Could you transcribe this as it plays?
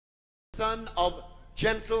grandson of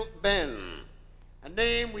Gentle Ben, a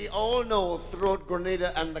name we all know throughout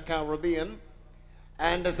Grenada and the Caribbean,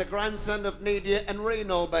 and as the grandson of Nadia and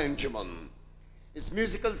Reynold Benjamin. His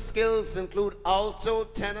musical skills include alto,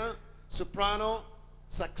 tenor, soprano,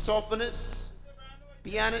 saxophonist,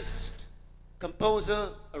 pianist, composer,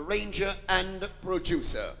 arranger, and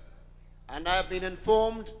producer. And I have been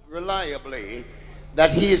informed reliably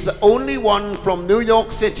that he is the only one from New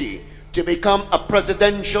York City to become a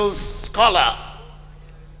presidential scholar.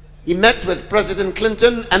 He met with President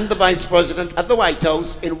Clinton and the Vice President at the White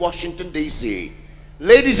House in Washington, D.C.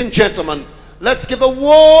 Ladies and gentlemen, let's give a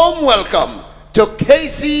warm welcome to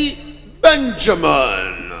Casey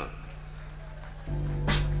Benjamin.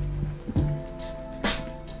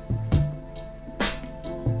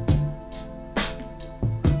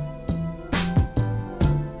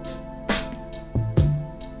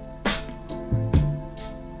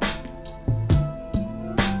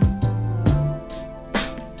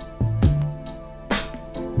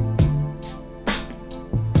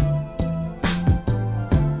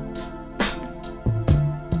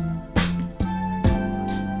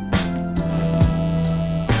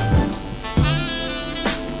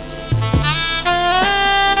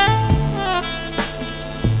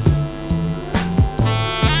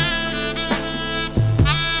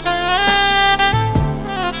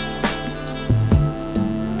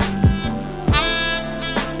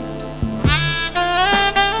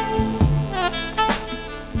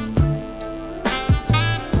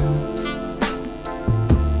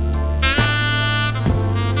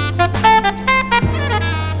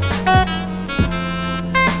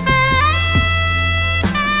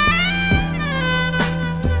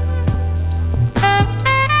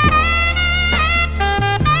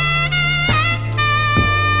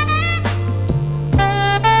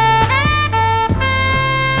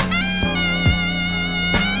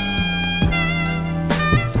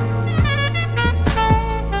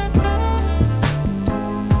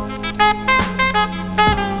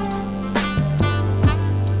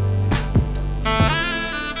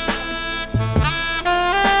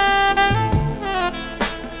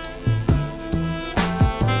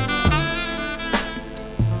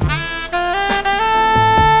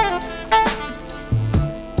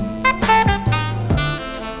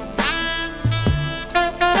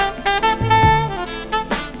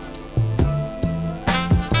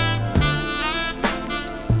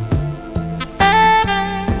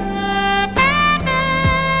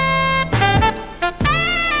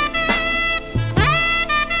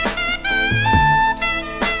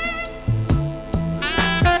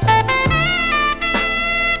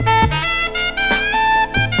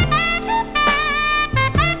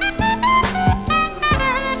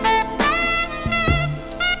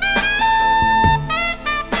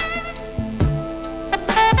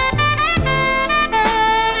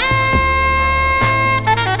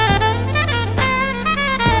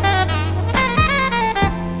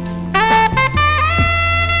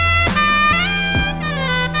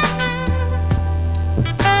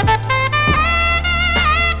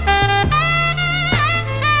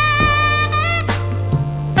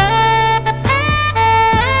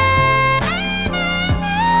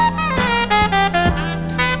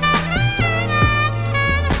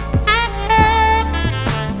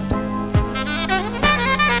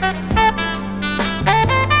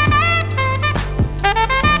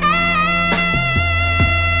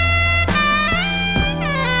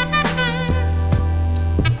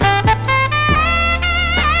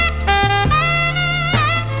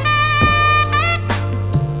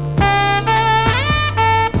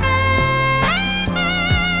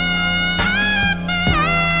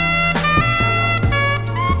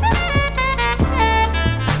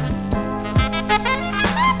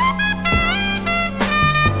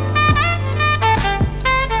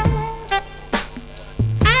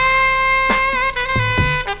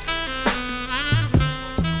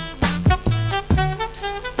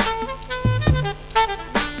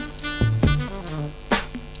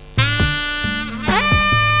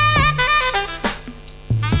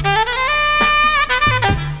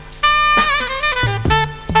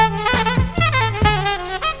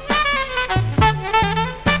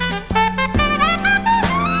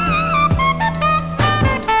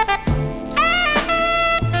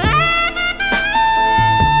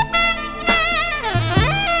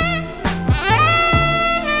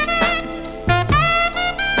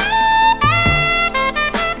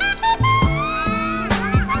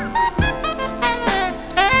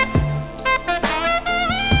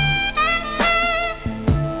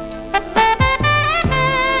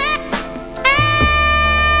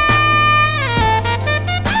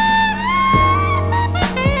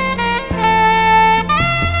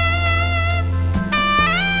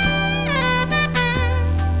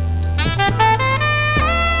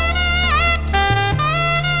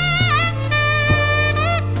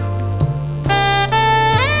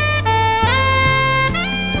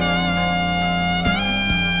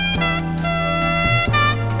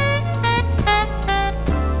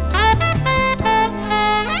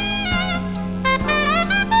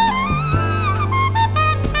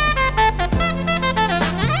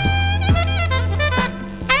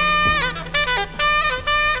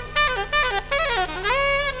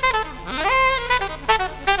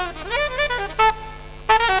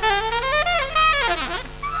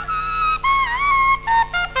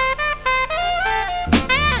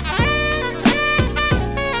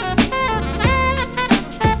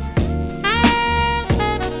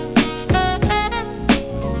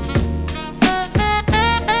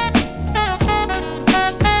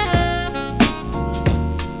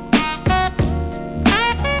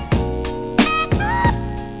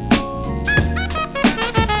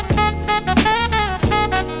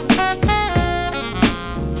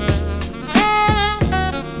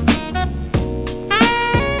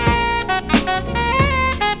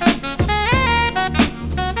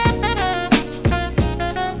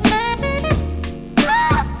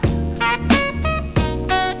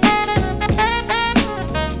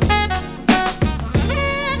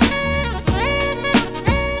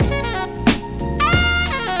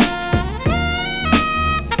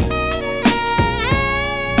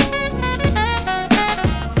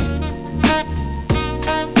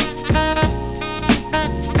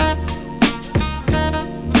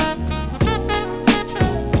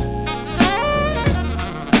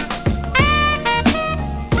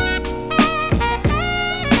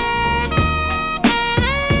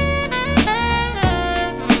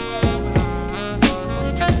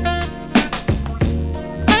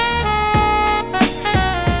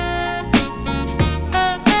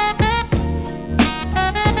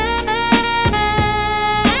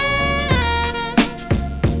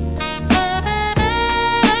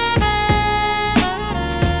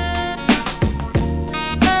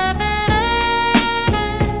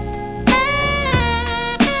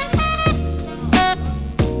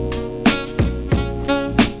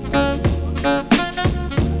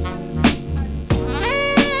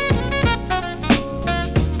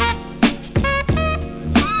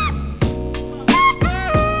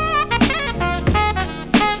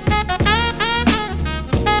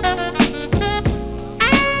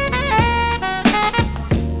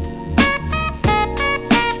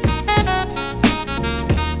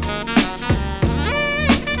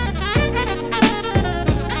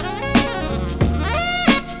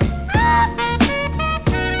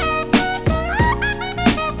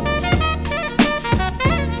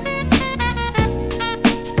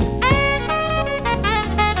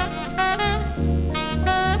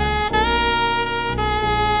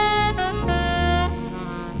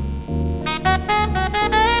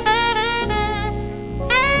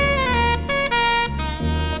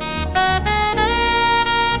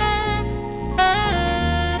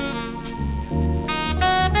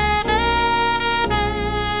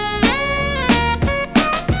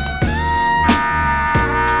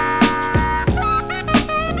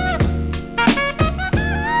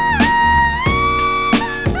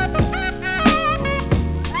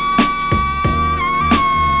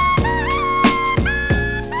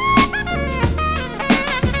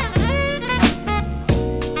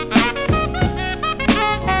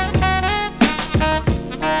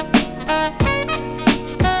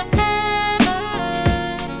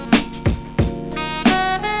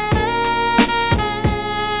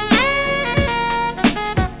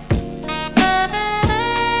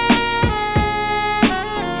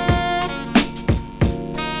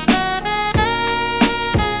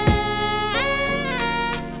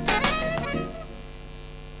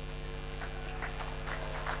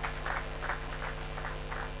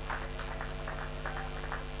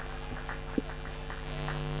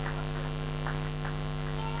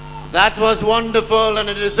 That was wonderful, and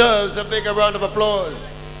it deserves a bigger round of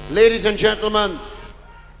applause. Ladies and gentlemen,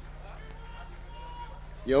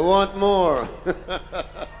 you want more?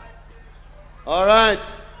 All right.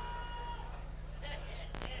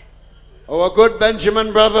 Our good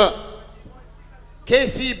Benjamin brother,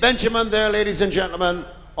 K.C. Benjamin there, ladies and gentlemen,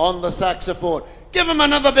 on the saxophone. Give him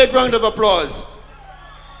another big round of applause.